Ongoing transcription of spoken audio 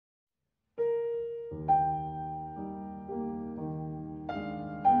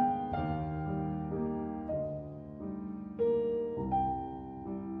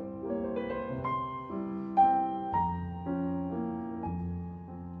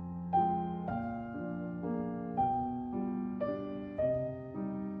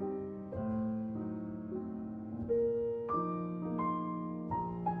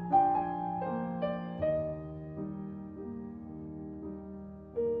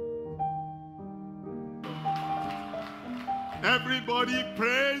Everybody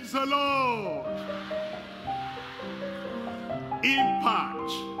praise the Lord.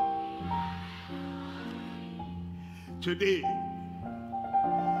 Impact. Today,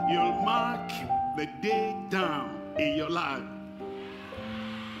 you'll mark the day down in your life.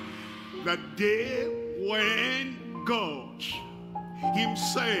 The day when God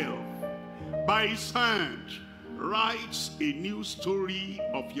himself, by his hand, writes a new story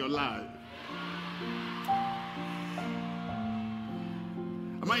of your life.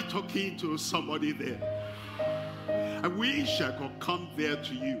 Am I talking to somebody there? I wish I could come there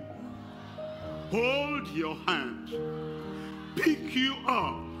to you, hold your hand, pick you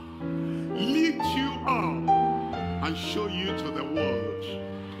up, lift you up, and show you to the world,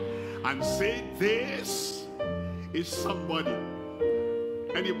 and say, this is somebody.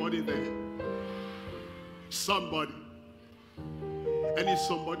 Anybody there? Somebody. Any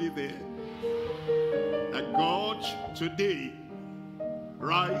somebody there? That God today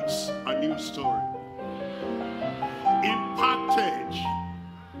writes a new story.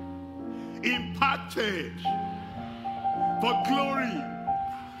 Impacted for glory.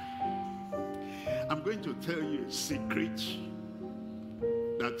 I'm going to tell you a secret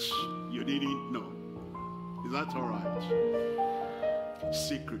that you didn't know. Is that all right?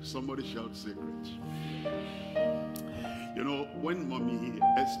 Secret. Somebody shout secret. You know, when Mommy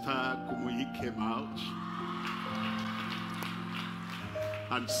Esther Kumuyi came out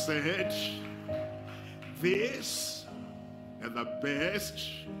and said, this is the best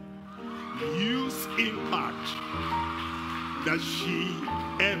youth impact that she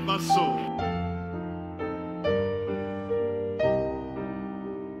ever saw.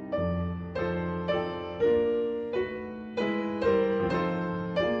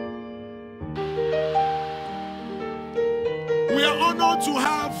 We are honored to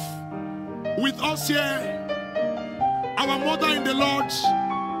have with us here our mother in the Lord,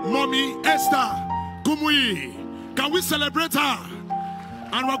 Mommy Esther Kumuyi. Can we celebrate her?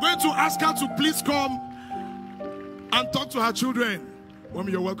 And we're going to ask her to please come and talk to her children.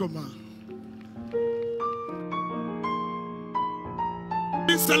 Mommy, you're welcome, ma.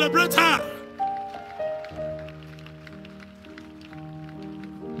 Please celebrate her.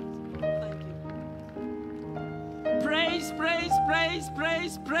 Praise, praise, praise,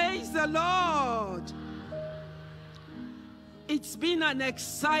 praise, praise the Lord. It's been an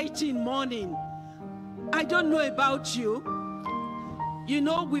exciting morning. I don't know about you. You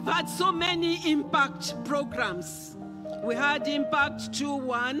know, we've had so many impact programs. We had Impact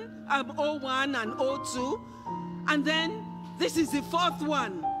 01 and 02. And then this is the fourth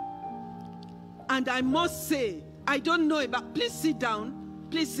one. And I must say, I don't know about, please sit down.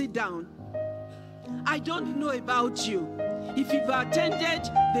 Please sit down. I don't know about you. If you've attended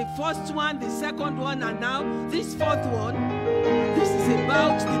the first one, the second one, and now this fourth one, this is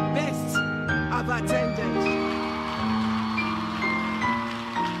about the best I've attended.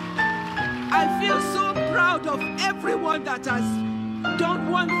 I feel so proud of everyone that has done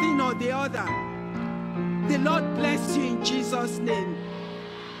one thing or the other. The Lord bless you in Jesus' name.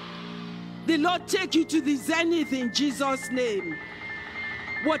 The Lord take you to the zenith in Jesus' name.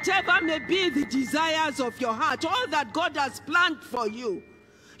 Whatever may be the desires of your heart, all that God has planned for you,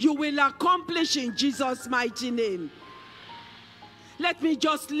 you will accomplish in Jesus' mighty name. Let me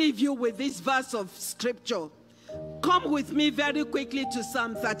just leave you with this verse of scripture. Come with me very quickly to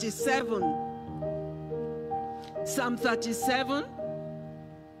Psalm 37. Psalm 37.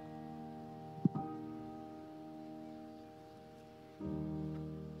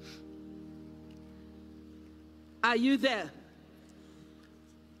 Are you there?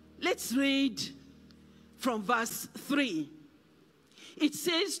 Let's read from verse 3. It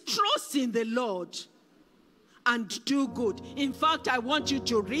says, trust in the Lord and do good. In fact, I want you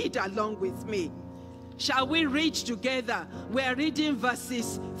to read along with me. Shall we read together? We're reading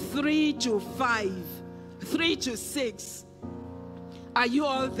verses 3 to 5, 3 to 6. Are you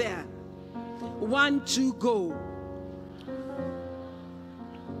all there? 1, 2, go.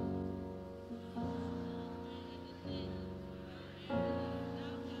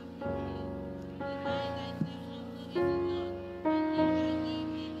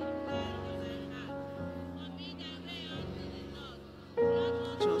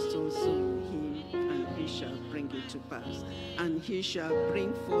 To pass, and he shall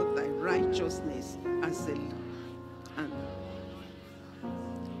bring forth thy righteousness as a lamb.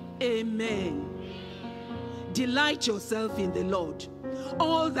 Amen. Delight yourself in the Lord.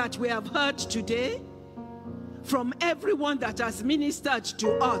 All that we have heard today from everyone that has ministered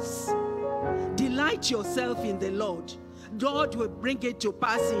to us, delight yourself in the Lord. God will bring it to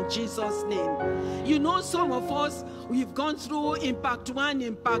pass in Jesus' name. You know, some of us, we've gone through Impact 1,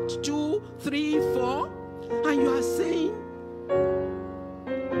 Impact 2, 3, 4, and you are saying,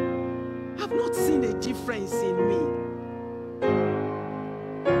 I've not seen a difference in me.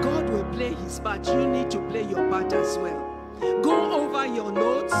 God will play his part. You need to play your part as well. Go over your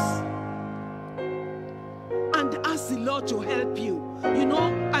notes and ask the Lord to help you. You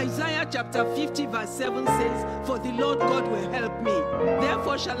know, Isaiah chapter 50 verse 7 says, for the Lord God will help me.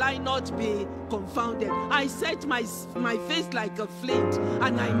 Therefore shall I not be confounded. I set my face like a flint,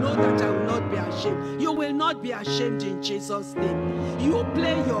 and I know that I will not be ashamed. You will not be ashamed in Jesus' name. You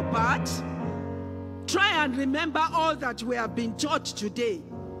play your part. Try and remember all that we have been taught today,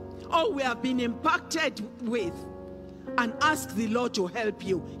 all we have been impacted with, and ask the Lord to help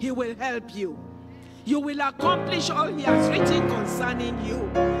you. He will help you. You will accomplish all he has written concerning you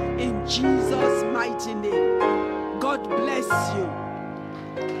in Jesus' mighty name. God bless you.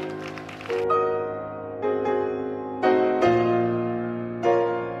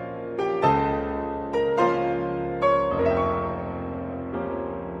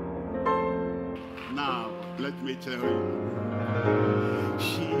 Now, let me tell you,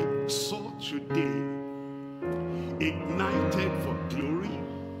 she saw today ignited for glory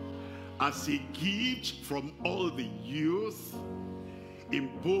as a gift from all the youth in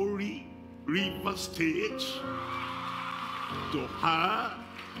Bori River State to her.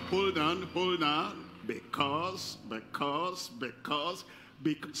 Hold on, because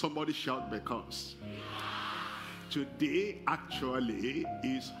somebody shout because. Today actually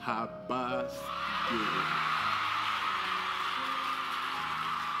is her birthday.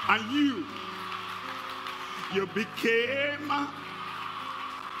 And you became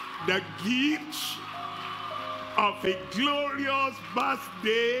the gift of a glorious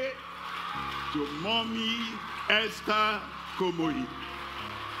birthday to Mommy Esther Kumuyi.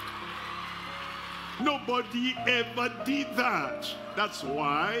 Nobody ever did that. That's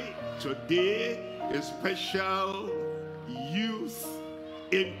why today is special youth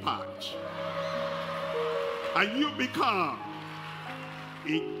impact. And you become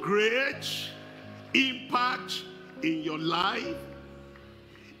a great impact in your life,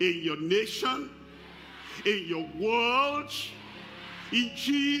 in your nation, in your world, in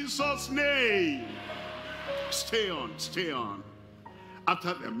Jesus' name. Stay on.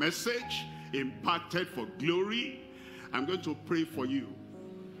 After the message, impacted for glory, I'm going to pray for you.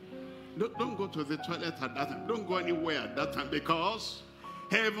 Don't go to the toilet at that time. Don't go anywhere at that time, because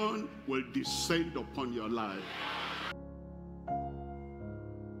heaven will descend upon your life.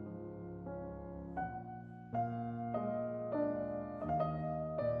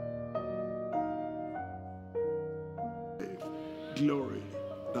 Glory,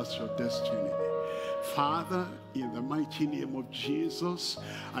 that's your destiny. Father, in the mighty name of Jesus,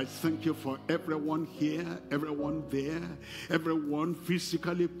 I thank you for everyone here, everyone there, everyone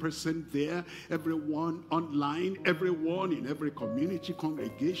physically present there, everyone online, everyone in every community,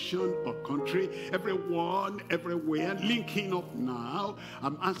 congregation or country, everyone everywhere linking up now.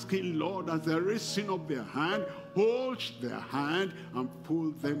 I'm asking, Lord, as they're raising up their hand, hold their hand and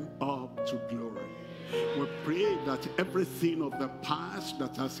pull them up to glory. We pray that everything of the past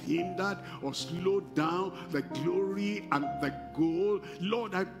that has hindered or slowed down the glory and the goal,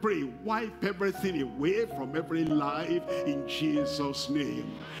 Lord, I pray, wipe everything away from every life in Jesus' name.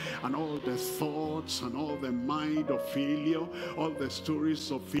 And all the thoughts and all the mind of failure, all the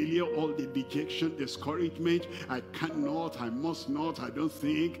stories of failure, all the dejection, discouragement, I cannot, I must not, I don't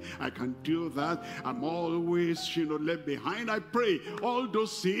think I can do that, I'm always, left behind. I pray all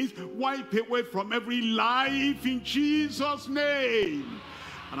those things wipe away from every life in Jesus' name.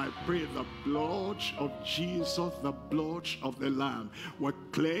 And I pray the blood of Jesus, the blood of the Lamb, will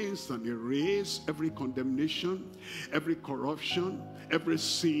cleanse and erase every condemnation, every corruption, every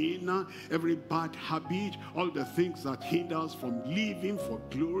sin, every bad habit, all the things that hinder us from living for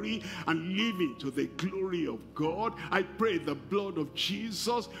glory and living to the glory of God. I pray the blood of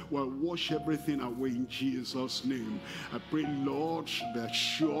Jesus will wash everything away in Jesus' name. I pray, Lord, the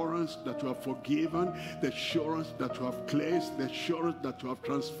assurance that you have forgiven, the assurance that you have cleansed, the assurance that you have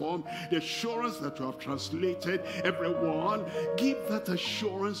transformed, the assurance that you have translated everyone. Give that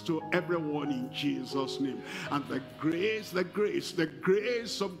assurance to everyone in Jesus' name. And the grace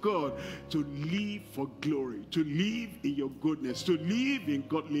of God to live for glory, to live in your goodness, to live in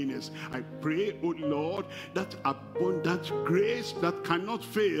godliness. I pray, oh Lord, that abundant grace that cannot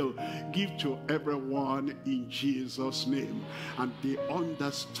fail, give to everyone in Jesus' name. And the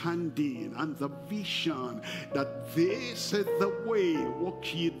understanding and the vision that this is the way, walk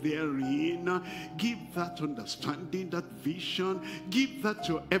ye therein. Give that understanding, that vision. Give that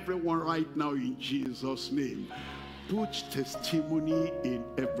to everyone right now in Jesus' name. Put testimony in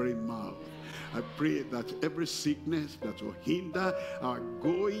every mouth. I pray that every sickness that will hinder our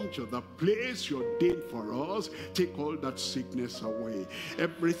going to the place you ordained for us, take all that sickness away.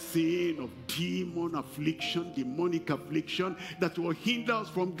 Everything of demon affliction, demonic affliction that will hinder us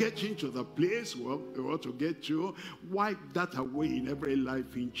from getting to the place we want to get to, wipe that away in every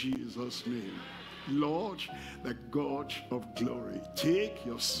life in Jesus' name. Lord, the God of glory, take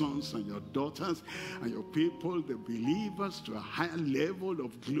your sons and your daughters and your people, the believers, to a higher level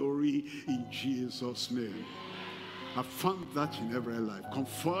of glory in Jesus' name. Affirm that in every life.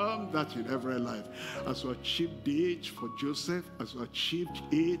 Confirm that in every life. As we achieved it for Joseph, as we achieved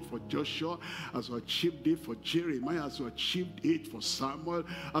it for Joshua, as we achieved it for Jeremiah, as we achieved it for Samuel,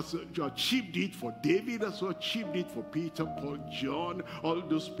 as we achieved it for David, as we achieved it for Peter, Paul, John, all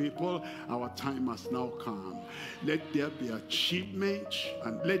those people, our time has now come. Let there be achievement,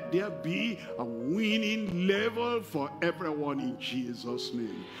 and let there be a winning level for everyone in Jesus'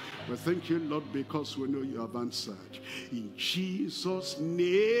 name. We thank you, Lord, because we know you have answered. In Jesus'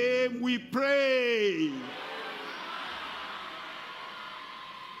 name we pray.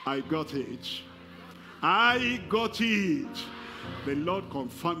 I got it. I got it. The Lord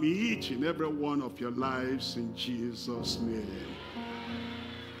confirm it in every one of your lives in Jesus' name.